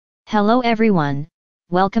Hello everyone,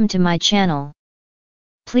 welcome to my channel.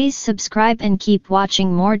 Please subscribe and keep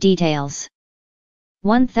watching more details.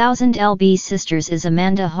 1000 LB Sisters. Is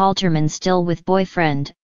Amanda Halterman still with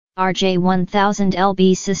boyfriend? RJ. 1000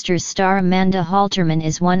 LB Sisters star Amanda Halterman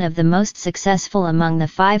is one of the most successful among the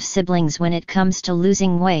 5 siblings when it comes to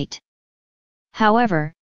losing weight.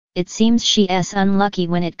 However, it seems she's unlucky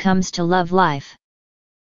when it comes to love life.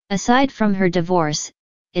 Aside from her divorce,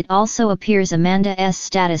 it also appears Amanda's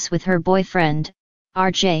status with her boyfriend,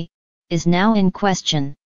 RJ, is now in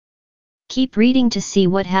question. Keep reading to see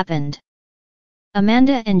what happened.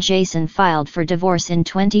 Amanda and Jason filed for divorce in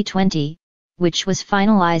 2020, which was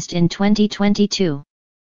finalized in 2022.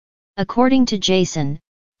 According to Jason,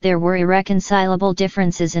 there were irreconcilable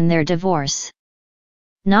differences in their divorce.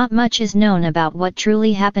 Not much is known about what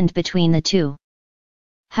truly happened between the two.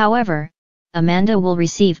 However, Amanda will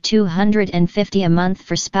receive $250 a month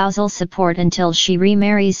for spousal support until she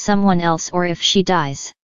remarries someone else or if she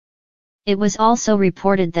dies. It was also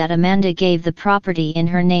reported that Amanda gave the property in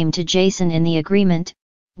her name to Jason in the agreement,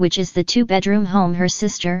 which is the 2-bedroom home her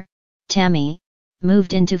sister, Tammy,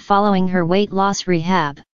 moved into following her weight loss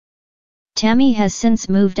rehab. Tammy has since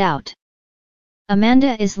moved out.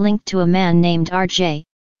 Amanda is linked to a man named RJ,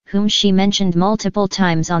 whom she mentioned multiple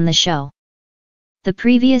times on the show. The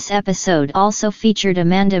previous episode also featured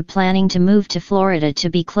Amanda planning to move to Florida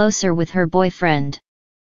to be closer with her boyfriend.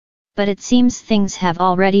 But it seems things have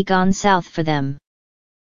already gone south for them.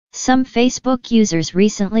 Some Facebook users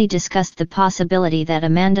recently discussed the possibility that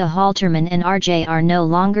Amanda Halterman and RJ are no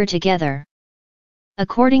longer together.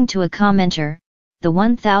 According to a commenter, the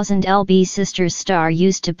 1000 LB Sisters star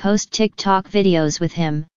used to post TikTok videos with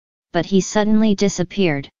him, but he suddenly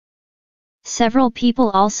disappeared. Several people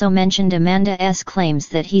also mentioned Amanda's claims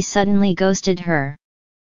that he suddenly ghosted her.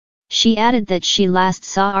 She added that she last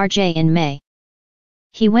saw RJ in May.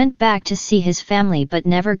 He went back to see his family but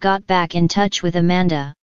never got back in touch with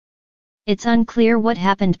Amanda. It's unclear what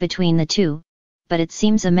happened between the two, but it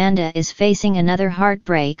seems Amanda is facing another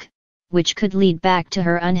heartbreak, which could lead back to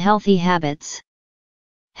her unhealthy habits.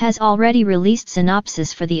 Has already released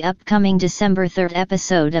synopsis for the upcoming December 3rd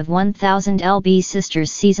episode of 1000 LB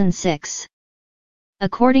Sisters Season 6.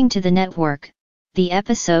 According to the network, the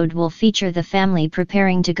episode will feature the family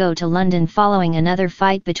preparing to go to London following another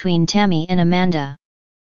fight between Tammy and Amanda.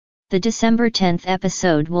 The December 10th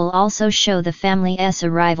episode will also show the family's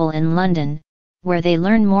arrival in London, where they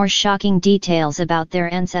learn more shocking details about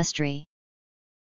their ancestry.